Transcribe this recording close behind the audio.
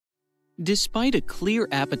Despite a clear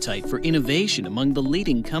appetite for innovation among the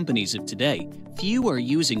leading companies of today, few are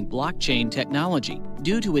using blockchain technology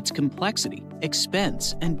due to its complexity,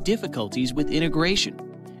 expense, and difficulties with integration.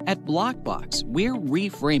 At BlockBox, we're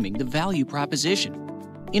reframing the value proposition.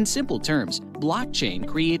 In simple terms, blockchain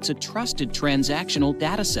creates a trusted transactional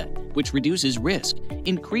dataset which reduces risk,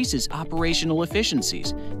 increases operational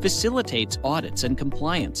efficiencies, facilitates audits and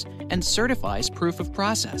compliance, and certifies proof of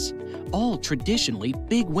process. All traditionally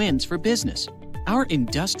big wins for business. Our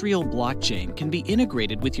industrial blockchain can be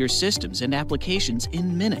integrated with your systems and applications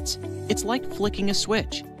in minutes. It's like flicking a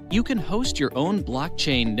switch. You can host your own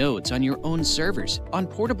blockchain nodes on your own servers, on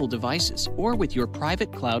portable devices, or with your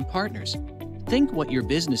private cloud partners. Think what your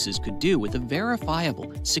businesses could do with a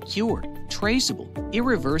verifiable, secure, traceable,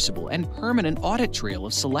 irreversible, and permanent audit trail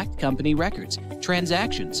of select company records,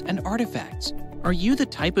 transactions, and artifacts. Are you the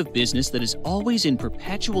type of business that is always in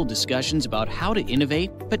perpetual discussions about how to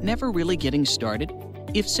innovate but never really getting started?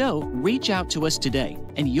 If so, reach out to us today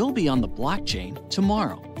and you'll be on the blockchain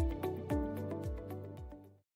tomorrow.